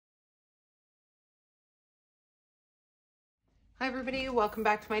Hi everybody, welcome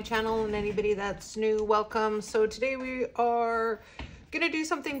back to my channel, and anybody that's new, welcome. So today we are gonna do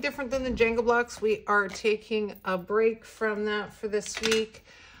something different than the Jenga blocks. We are taking a break from that for this week.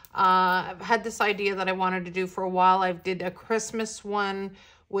 I've had this idea that I wanted to do for a while. I did a Christmas one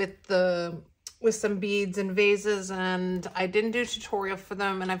with some beads and vases, and I didn't do a tutorial for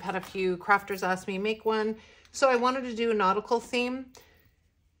them, and I've had a few crafters ask me to make one. So I wanted to do a nautical theme.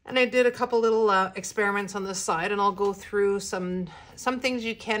 And I did a couple little experiments on the side, and I'll go through some things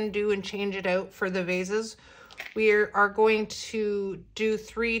you can do and change it out for the vases. We are going to do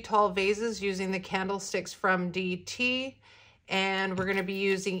 3 tall vases using the candlesticks from DT, and we're going to be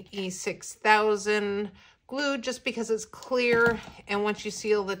using E6000 glue just because it's clear, and once you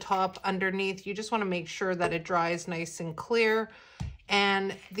seal the top underneath, you just want to make sure that it dries nice and clear.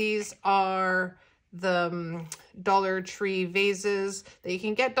 And these are the Dollar Tree vases that you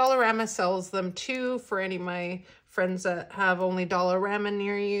can get. Dollarama sells them too for any of my friends that have only Dollarama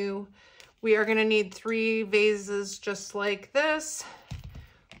near you. We are going to need 3 vases just like this.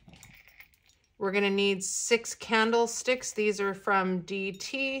 We're going to need 6 candlesticks. These are from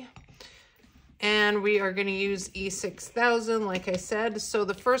DT. And we are going to use E6000 like I said. So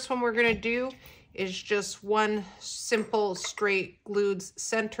the first one we're going to do is just one simple straight glued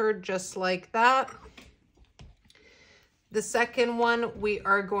center just like that. The second one we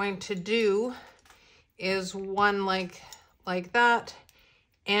are going to do is one like that,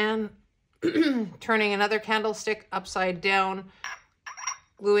 and turning another candlestick upside down,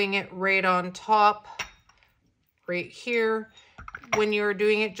 gluing it right on top right here. When you're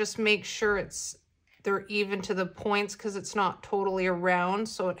doing it, just make sure they're even to the points because it's not totally around,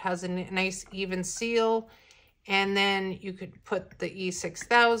 so it has a nice even seal. And then you could put the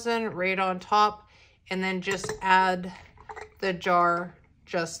E6000 right on top, and then just add the jar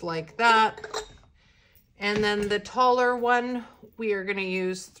just like that. And then the taller one, we are going to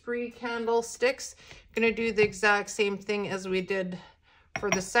use 3 candlesticks. Going to do the exact same thing as we did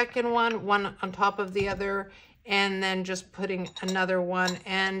for the second one on top of the other, and then just putting another one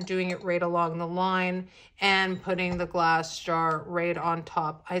and doing it right along the line and putting the glass jar right on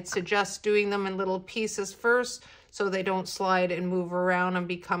top. I'd suggest doing them in little pieces first so they don't slide and move around and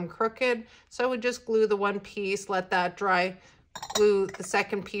become crooked. So I would just glue the one piece, let that dry, glue the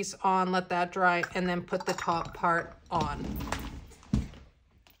second piece on, let that dry, and then put the top part on.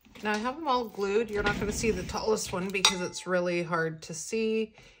 Now I have them all glued. You're not going to see the tallest one because it's really hard to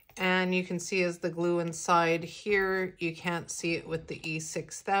see. And you can see as the glue inside here, you can't see it with the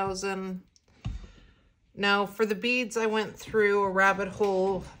E6000. Now for the beads, I went through a rabbit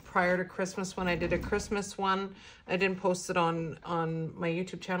hole prior to Christmas when I did a Christmas one. I didn't post it on my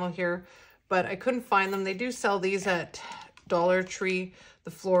YouTube channel here, but I couldn't find them. They do sell these at Dollar Tree,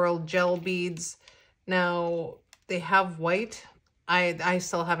 the floral gel beads. Now they have white. I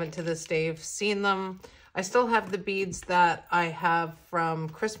still haven't to this day seen them. I still have the beads that I have from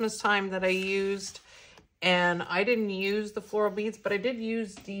Christmas time that I used, and I didn't use the floral beads, but I did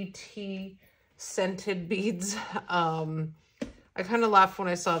use DT scented beads. I kind of laughed when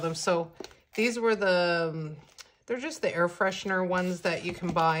I saw them. So these were they're just the air freshener ones that you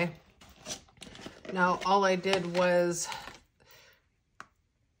can buy. Now all I did was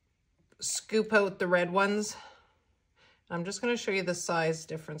scoop out the red ones. I'm just going to show you the size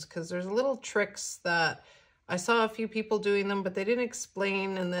difference because there's little tricks that I saw a few people doing them, but they didn't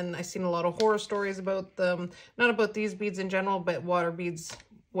explain. And then I seen a lot of horror stories about them, not about these beads in general, but water beads,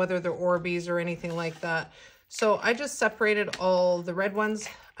 whether they're Orbeez or anything like that. So I just separated all the red ones.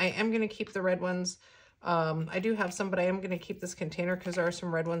 I am going to keep the red ones. I do have some, but I am going to keep this container because there are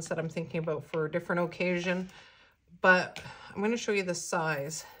some red ones that I'm thinking about for a different occasion. But I'm going to show you the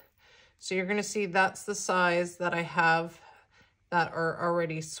size. So you're going to see that's the size that I have that are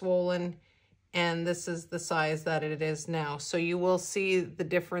already swollen, and this is the size that it is now. So you will see the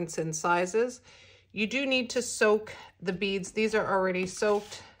difference in sizes. You do need to soak the beads. These are already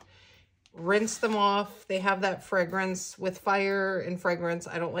soaked. Rinse them off. They have that fragrance with fire and fragrance.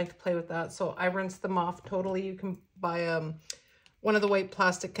 I don't like to play with that, so I rinse them off totally. You can buy one of the white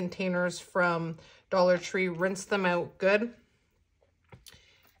plastic containers from Dollar Tree. Rinse them out good.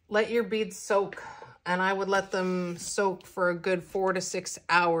 Let your beads soak, and I would let them soak for a good 4 to 6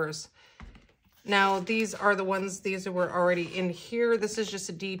 hours. Now, these are the ones, these were already in here. This is just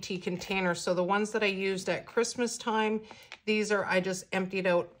a DT container. So the ones that I used at Christmas time, these are, I just emptied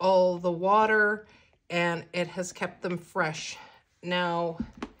out all the water, and it has kept them fresh. Now,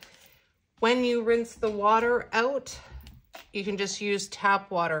 when you rinse the water out, you can just use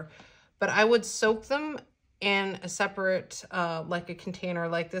tap water, but I would soak them in a separate, like a container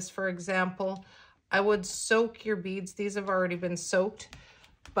like this, for example. I would soak your beads. These have already been soaked,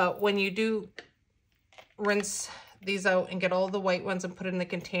 but when you do rinse these out and get all the white ones and put it in the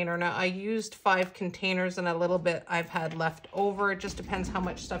container. Now I used 5 containers and a little bit I've had left over. It just depends how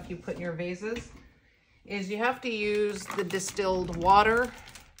much stuff you put in your vases. Is you have to use the distilled water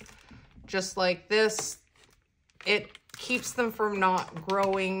just like this. It keeps them from not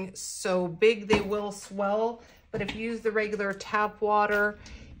growing so big. They will swell, but if you use the regular tap water,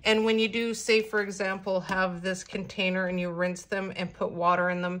 and when you do, say for example, have this container and you rinse them and put water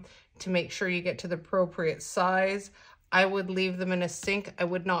in them to make sure you get to the appropriate size, I would leave them in a sink. I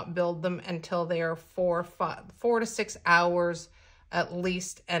would not build them until they are 4 to 6 hours at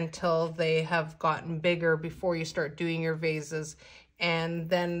least, until they have gotten bigger before you start doing your vases. And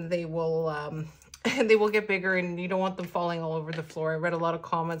then they will they will get bigger and you don't want them falling all over the floor. I read a lot of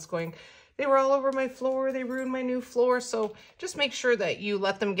comments going, they were all over my floor, they ruined my new floor. So just make sure that you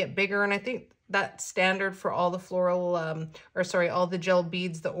let them get bigger. And I think that's standard for all the floral, all the gel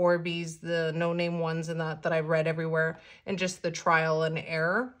beads, the Orbeez, the no-name ones and that I've read everywhere, and just the trial and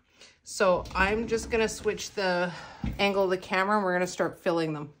error. So I'm just gonna switch the angle of the camera and we're gonna start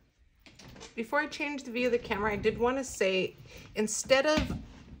filling them. Before I change the view of the camera, I did wanna say, instead of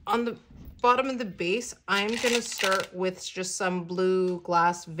on the bottom of the base, I'm gonna start with just some blue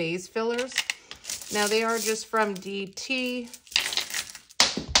glass vase fillers. Now they are just from DT.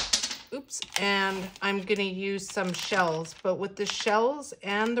 Oops, and I'm gonna use some shells, but with the shells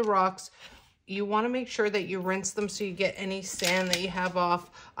and the rocks, you wanna make sure that you rinse them so you get any sand that you have off.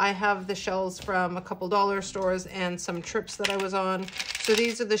 I have the shells from a couple dollar stores and some trips that I was on. So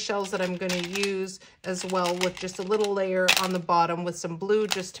these are the shells that I'm gonna use as well, with just a little layer on the bottom with some blue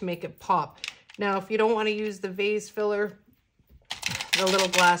just to make it pop. Now, if you don't wanna use the vase filler, the little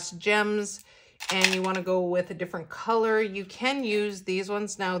glass gems, and you wanna go with a different color, you can use these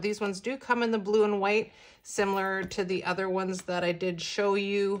ones. Now, these ones do come in the blue and white, similar to the other ones that I did show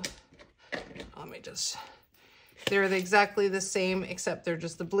you. They're exactly the same, except they're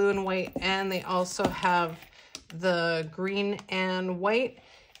just the blue and white, and they also have the green and white.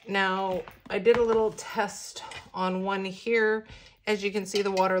 Now, I did a little test on one here. As you can see,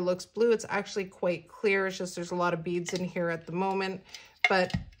 the water looks blue. It's actually quite clear. It's just there's a lot of beads in here at the moment.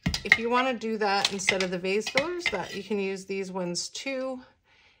 But if you want to do that instead of the vase fillers, that you can use these ones too.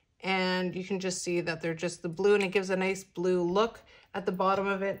 And you can just see that they're just the blue, and it gives a nice blue look at the bottom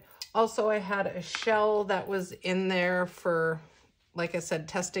of it. Also, I had a shell that was in there for, like I said,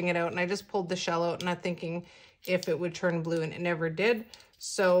 testing it out. And I just pulled the shell out and I'm thinking if it would turn blue, and it never did.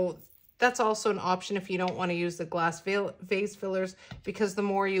 So that's also an option if you don't want to use the glass vase fillers, because the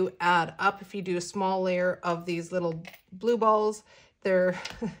more you add up, if you do a small layer of these little blue balls, they're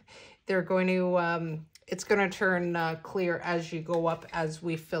going to, it's going to turn clear as you go up as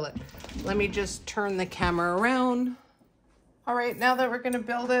we fill it. Let me just turn the camera around. All right, now that we're going to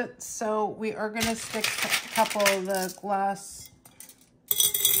build it, so we are going to stick a couple of the glass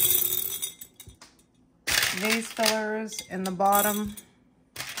vase fillers in the bottom.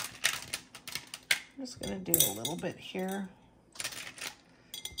 I'm just going to do a little bit here.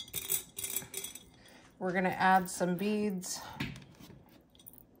 We're going to add some beads.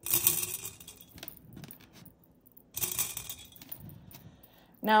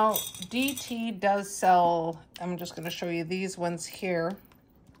 Now, DT does sell, I'm just going to show you these ones here.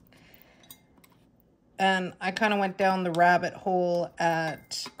 And I kind of went down the rabbit hole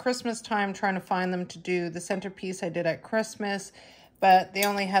at Christmas time trying to find them to do the centerpiece I did at Christmas. But they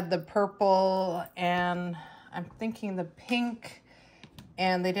only had the purple and I'm thinking the pink.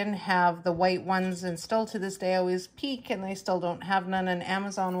 And they didn't have the white ones. And still to this day I always peek and they still don't have none. And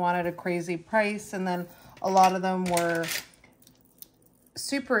Amazon wanted a crazy price. And then a lot of them were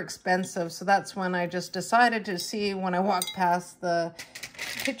super expensive. So that's when I just decided to see, when I walked past the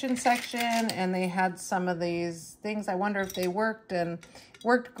kitchen section and they had some of these things, I wonder if they worked, and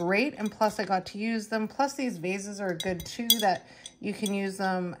worked great. And plus I got to use them. Plus these vases are good too, that you can use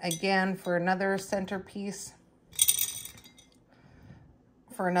them again for another centerpiece,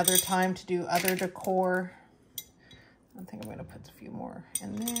 for another time to do other decor. I think I'm going to put a few more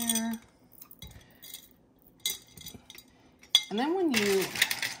in there. And then when you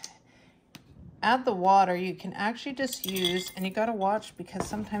add the water, you can actually just use, and you got to watch because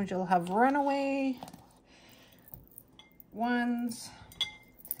sometimes you'll have runaway ones.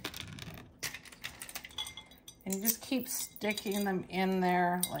 And you just keep sticking them in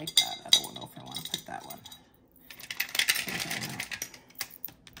there like that. I don't know if I want to put that one.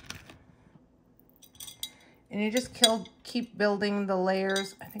 And you just keep building the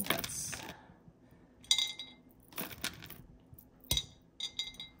layers. I think that's...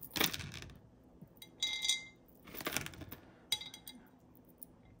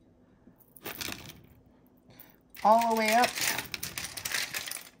 all the way up.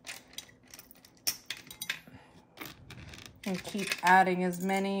 And keep adding as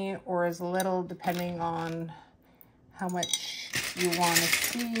many or as little depending on how much you want to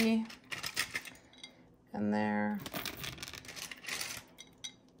see in there.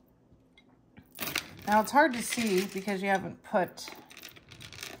 Now it's hard to see because you haven't put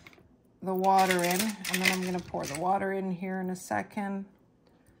the water in, and then I'm going to pour the water in here in a second.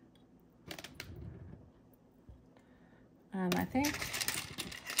 And I think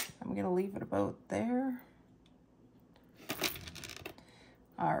I'm going to leave it about there.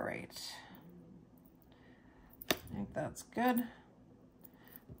 All right. I think that's good. I'm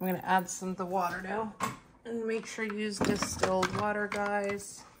going to add some of the water now. And make sure you use distilled water,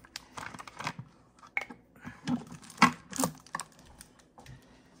 guys.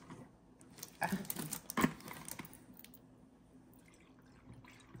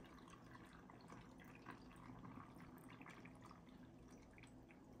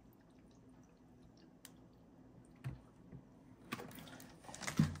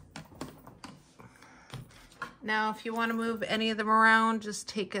 Now, if you want to move any of them around, just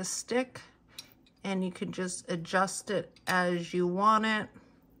take a stick and you can just adjust it as you want it.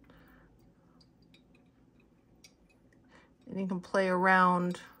 And you can play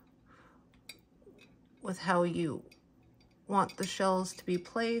around with how you want the shells to be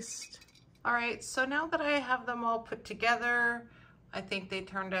placed. All right, so now that I have them all put together, I think they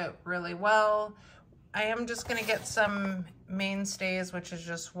turned out really well. I am just gonna get some mainstays, which is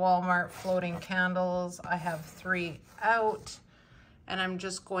just Walmart floating candles. I have 3 out, and I'm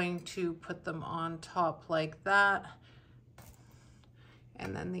just going to put them on top like that.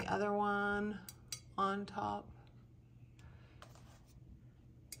 And then the other one on top.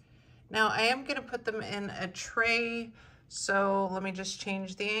 Now I am gonna put them in a tray, so let me just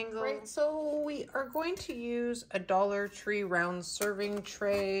change the angle. Right, so we are going to use a Dollar Tree round serving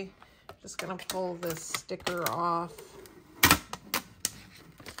tray. Just gonna pull this sticker off.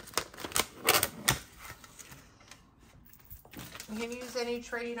 You can use any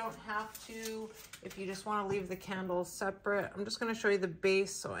tray, you don't have to. If you just wanna leave the candles separate. I'm just gonna show you the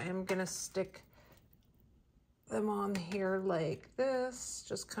base, so I am gonna stick them on here like this,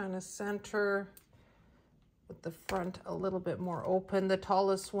 just kind of center with the front a little bit more open, the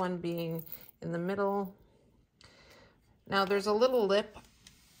tallest one being in the middle. Now there's a little lip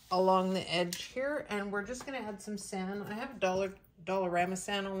along the edge here, and we're just going to add some sand. I have Dollarama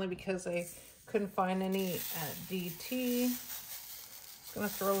sand only because I couldn't find any at DT. Just going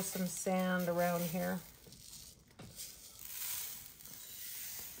to throw some sand around here.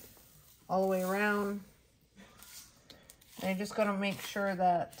 All the way around. And you just got to make sure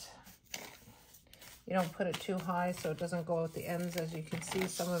that you don't put it too high so it doesn't go out the ends. As you can see,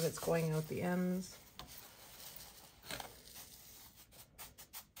 some of it's going out the ends.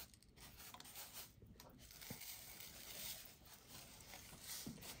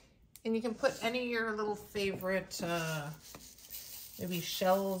 And you can put any of your little favorite, maybe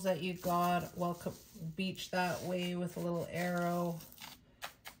shells that you got. Welcome beach that way with a little arrow.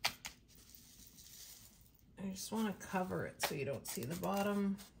 I just want to cover it so you don't see the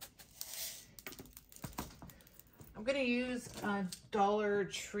bottom. I'm going to use a Dollar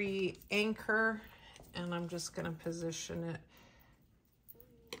Tree anchor, and I'm just going to position it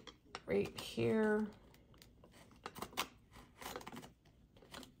right here.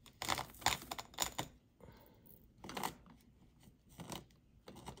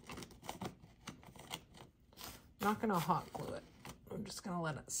 I'm not going to hot glue it. I'm just going to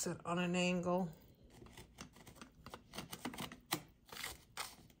let it sit on an angle.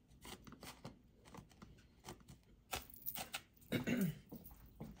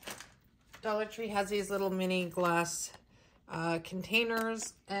 Dollar Tree has these little mini glass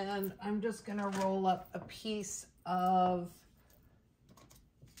containers, and I'm just going to roll up a piece of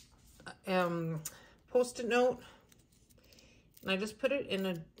Post-it note. And I just put it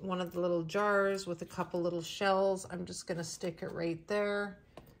in one of the little jars with a couple little shells. I'm just going to stick it right there.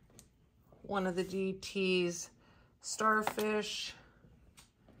 One of the DT's starfish.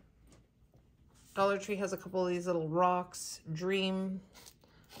 Dollar Tree has a couple of these little rocks. Dream.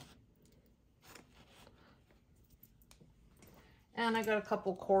 And I got a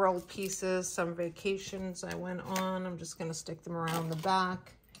couple coral pieces, some vacations I went on. I'm just going to stick them around the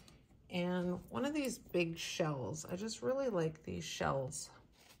back. And one of these big shells. I just really like these shells.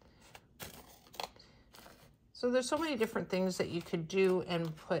 So there's so many different things that you could do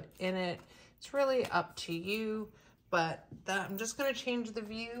and put in it. It's really up to you, but I'm just going to change the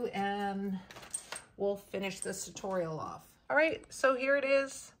view and we'll finish this tutorial off. All right, so here it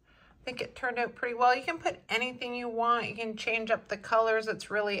is. I think it turned out pretty well. You can put anything you want. You can change up the colors.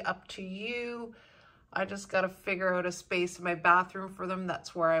 It's really up to you. I just got to figure out a space in my bathroom for them.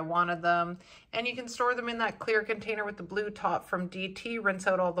 That's where I wanted them. And you can store them in that clear container with the blue top from DT. Rinse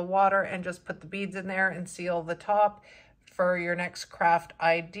out all the water and just put the beads in there and seal the top for your next craft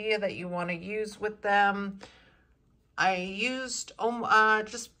idea that you want to use with them. I used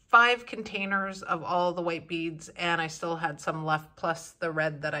just 5 containers of all the white beads, and I still had some left, plus the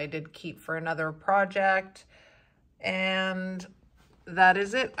red that I did keep for another project. And that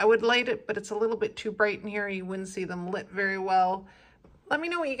is it. I would light it, but it's a little bit too bright in here. You wouldn't see them lit very well. Let me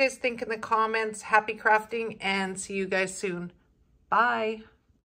know what you guys think in the comments. Happy crafting, and see you guys soon. Bye.